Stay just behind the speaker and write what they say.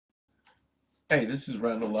Hey, this is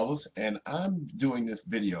Randal Levles, and I'm doing this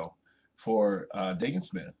video for Daegan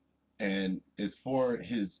Smith, and it's for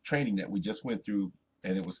his training that we just went through,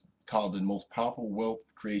 and it was called the most powerful wealth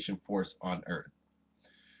creation force on earth.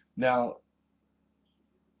 Now,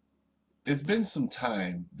 it's been some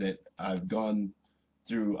time that I've gone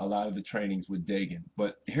through a lot of the trainings with Daegan,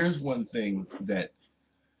 but here's one thing that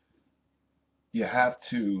you have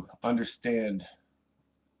to understand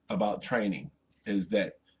about training is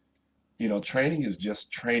that training is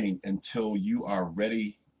just training until you are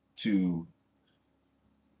ready to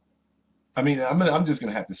I'm just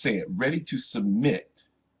going to have to say it, ready to submit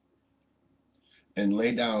and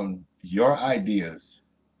lay down your ideas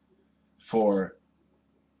for,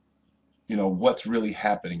 what's really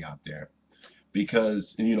happening out there.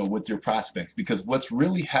 Because, with your prospects, because what's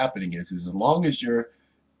really happening is as long as you're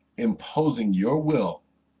imposing your will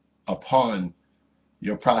upon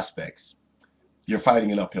your prospects, you're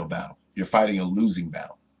fighting an uphill battle. You're fighting a losing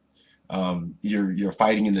battle. You're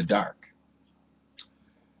fighting in the dark.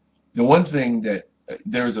 The one thing that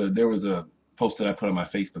there was a post that I put on my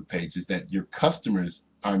Facebook page is that your customers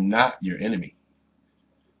are not your enemy.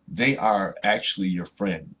 They are actually your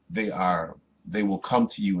friend. They will come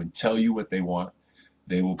to you and tell you what they want.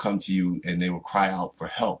 They will come to you and they will cry out for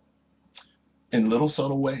help in little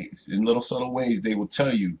subtle ways. In little subtle ways, they will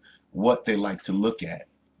tell you what they like to look at,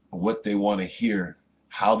 what they want to hear,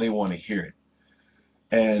 how they want to hear it.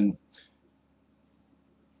 And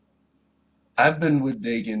I've been with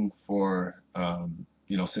Daegan for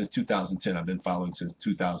since 2010. I've been following since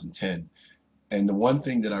 2010, and the one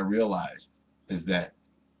thing that I realized is that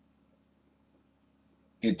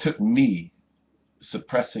it took me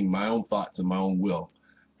suppressing my own thoughts and my own will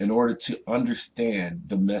in order to understand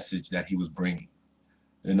the message that he was bringing,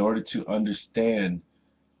 in order to understand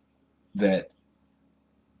that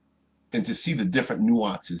and to see the different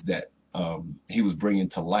nuances that he was bringing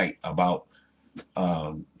to light about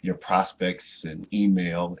your prospects and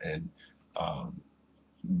email and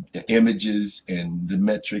the images and the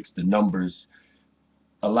metrics, the numbers.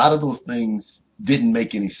 A lot of those things didn't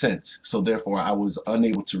make any sense, so therefore I was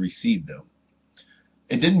unable to receive them.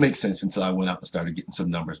 It didn't make sense until I went out and started getting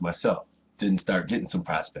some numbers myself. Didn't start getting some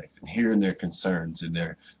prospects and hearing their concerns and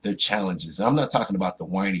their challenges. And I'm not talking about the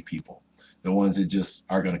whiny people, the ones that just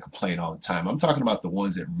are going to complain all the time. I'm talking about the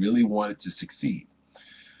ones that really wanted to succeed.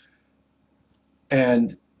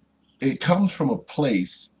 And it comes from a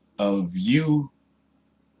place of you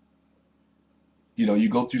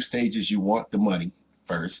go through stages. You want the money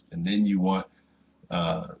first, and then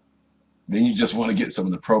then you just want to get some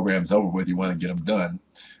of the programs over with. You want to get them done.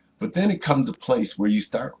 But then it comes a place where you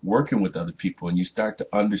start working with other people and you start to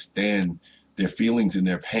understand their feelings and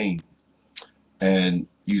their pain. And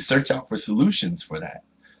you search out for solutions for that.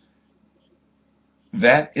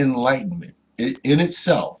 That enlightenment in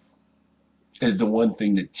itself is the one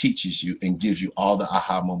thing that teaches you and gives you all the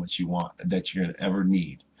aha moments you want, that you're going to ever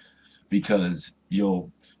need, because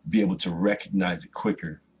you'll be able to recognize it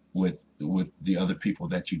quicker with the other people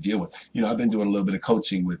that you deal with. I've been doing a little bit of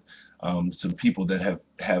coaching with some people that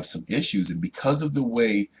have some issues, and because of the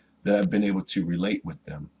way that I've been able to relate with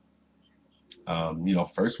them,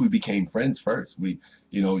 first we became friends. First,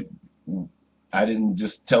 I didn't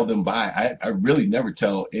just tell them buy. I really never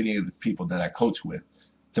tell any of the people that I coach with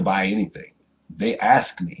to buy anything. They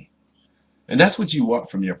ask me. And that's what you want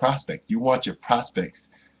from your prospect. You want your prospects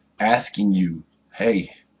asking you, hey,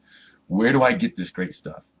 where do I get this great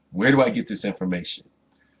stuff? Where do I get this information?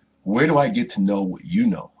 Where do I get to know what you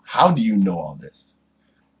know? How do you know all this?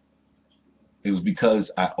 It was because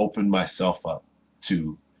I opened myself up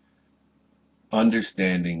to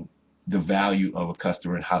understanding the value of a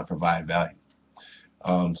customer and how to provide value.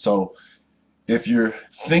 So if you're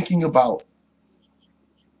thinking about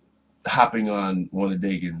hopping on one of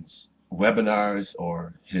Daegan's webinars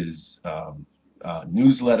or his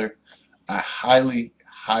newsletter, I highly,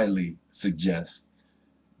 highly suggest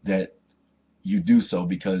that you do so,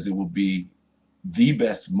 because it will be the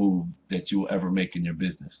best move that you will ever make in your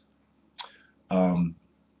business.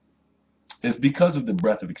 It's because of the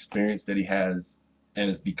breadth of experience that he has, and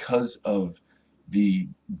it's because of the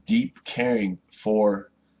deep caring for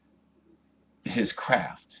his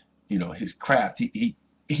craft. His craft. He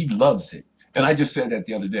loves it. And I just said that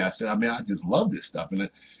the other day. I said, I just love this stuff. And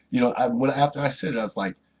after I said it, I was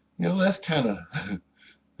like,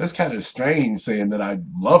 that's kind of strange saying that I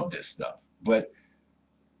love this stuff, but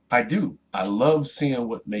I do. I love seeing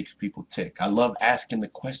what makes people tick. I love asking the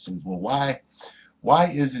questions. Well, why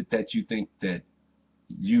is it that you think that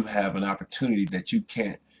you have an opportunity that you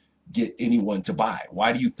can't get anyone to buy?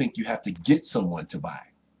 Why do you think you have to get someone to buy?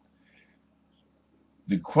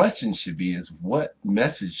 The question should be is, what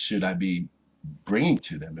message should I be bringing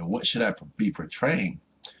to them, and what should I be portraying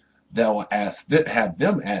that will have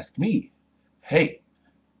them ask me, hey,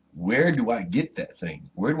 where do I get that thing?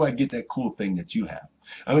 Where do I get that cool thing that you have?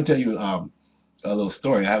 I'm gonna tell you a little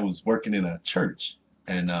story. I was working in a church,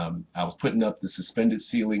 and I was putting up the suspended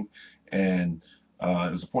ceiling, and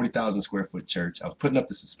it was a 40,000 square foot church. I was putting up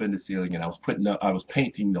the suspended ceiling, and I was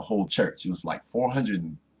painting the whole church. It was like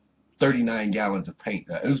 439 gallons of paint.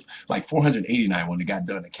 It was like 489 when it got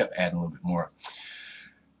done. It kept adding a little bit more.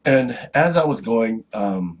 And as I was going,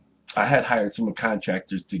 I had hired some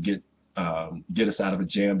contractors to get us out of a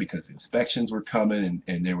jam, because inspections were coming,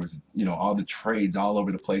 and there was, all the trades all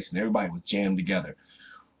over the place, and everybody was jammed together.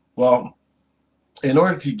 Well, in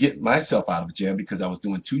order to get myself out of a jam, because I was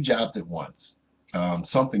doing two jobs at once,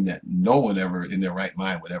 something that no one ever in their right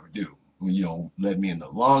mind would ever do, led me into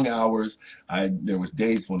long hours. There was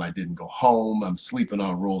days when I didn't go home. I'm sleeping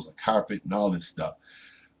on rolls of carpet and all this stuff.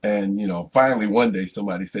 And, finally one day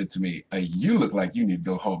somebody said to me, hey, you look like you need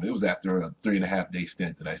to go home. It was after a 3.5-day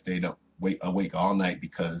stint that I stayed awake all night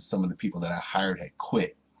because some of the people that I hired had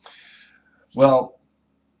quit. Well,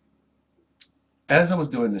 as I was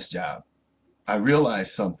doing this job, I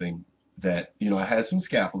realized something, that, I had some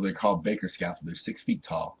scaffolds. They're called Baker scaffolds. They're 6 feet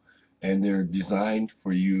tall, and they're designed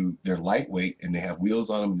for you. They're lightweight, and they have wheels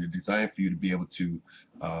on them, and they're designed for you to be able to,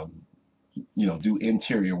 do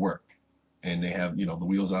interior work. And they have, the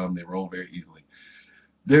wheels on them. They roll very easily.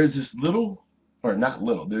 There's this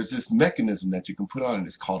there's this mechanism that you can put on, and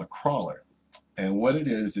it's called a crawler. And what it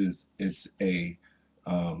is it's a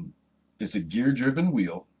gear-driven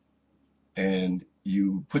wheel, and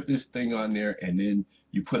you put this thing on there, and then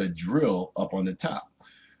you put a drill up on the top.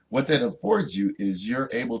 What that affords you is you're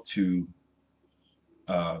able to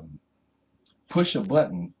push a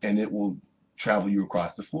button, and it will travel you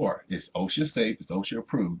across the floor. It's OSHA safe. It's OSHA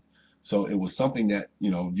approved. So it was something that,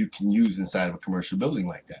 you can use inside of a commercial building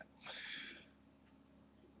like that.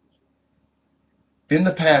 In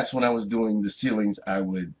the past, when I was doing the ceilings, I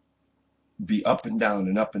would be up and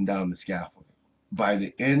down the scaffold. By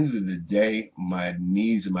the end of the day, my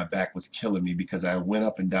knees and my back was killing me, because I went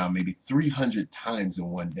up and down maybe 300 times in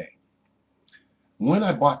one day. When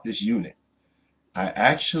I bought this unit, there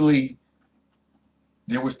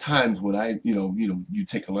was times when you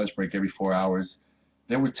take a lunch break every 4 hours.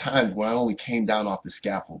 There were times when I only came down off the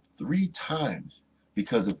scaffold 3 times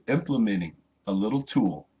because of implementing a little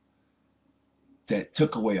tool that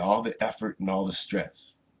took away all the effort and all the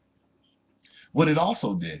stress. What it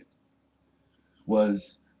also did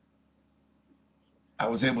was I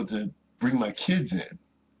was able to bring my kids in.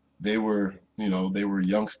 They were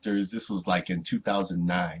youngsters. This was like in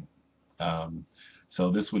 2009.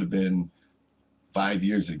 So this would have been 5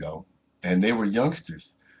 years ago, and they were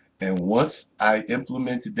youngsters. And once I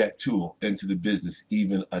implemented that tool into the business,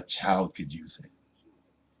 even a child could use it.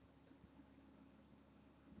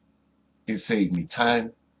 It saved me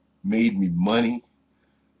time, made me money.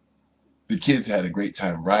 The kids had a great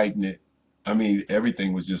time riding it. I mean,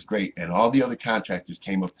 everything was just great. And all the other contractors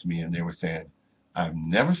came up to me, and they were saying, I've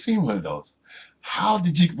never seen one of those.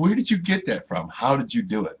 Where did you get that from? How did you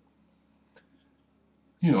do it?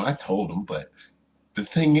 I told them, but the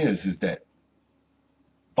thing is that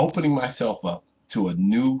opening myself up to a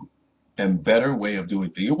new and better way of doing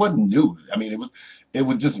things. It wasn't new. I mean,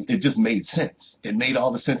 it just made sense. It made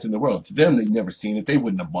all the sense in the world. To them, they'd never seen it. They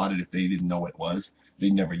wouldn't have bought it if they didn't know what it was. They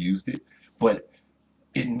never used it. But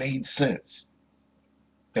it made sense.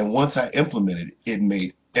 And once I implemented it, it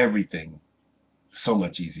made everything so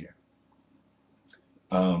much easier.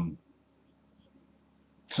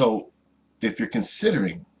 So if you're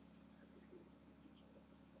considering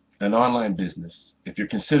an online business, if you're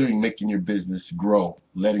considering making your business grow,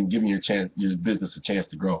 giving your business a chance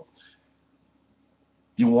to grow,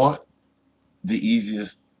 you want the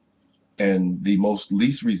easiest and the most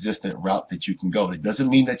least resistant route that you can go. It doesn't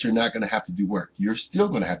mean that you're not going to have to do work. You're still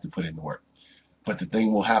going to have to put in the work. But the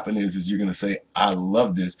thing will happen is you're going to say, I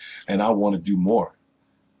love this and I want to do more.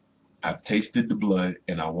 I've tasted the blood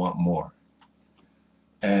and I want more.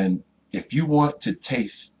 And if you want to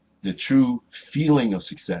taste the true feeling of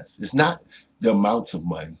success, it's not the amounts of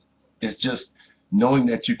money. It's just knowing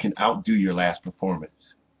that you can outdo your last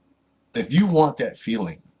performance. If you want that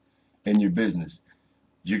feeling in your business,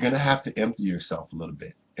 you're going to have to empty yourself a little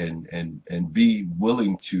bit and be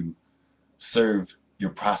willing to serve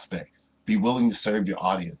your prospects. Be willing to serve your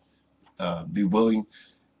audience. Be willing,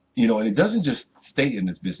 and it doesn't just stay in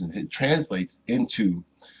this business. It translates into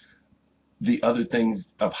the other things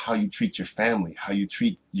of how you treat your family, how you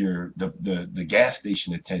treat the gas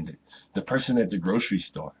station attendant, the person at the grocery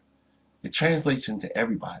store. it translates into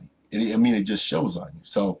everybody. I mean, it just shows on you.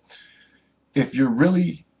 So if you're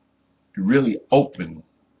really, really open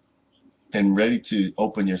and ready to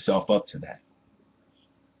open yourself up to that,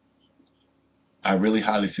 I really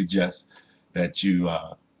highly suggest that you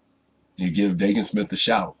give Daegan Smith a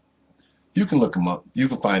shout. You can look him up. You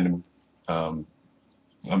can find him.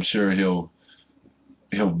 I'm sure he'll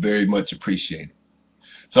very much appreciate it.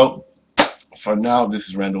 So for now, this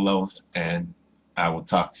is Randal Levles, and I will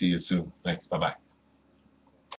talk to you soon. Thanks. Bye-bye.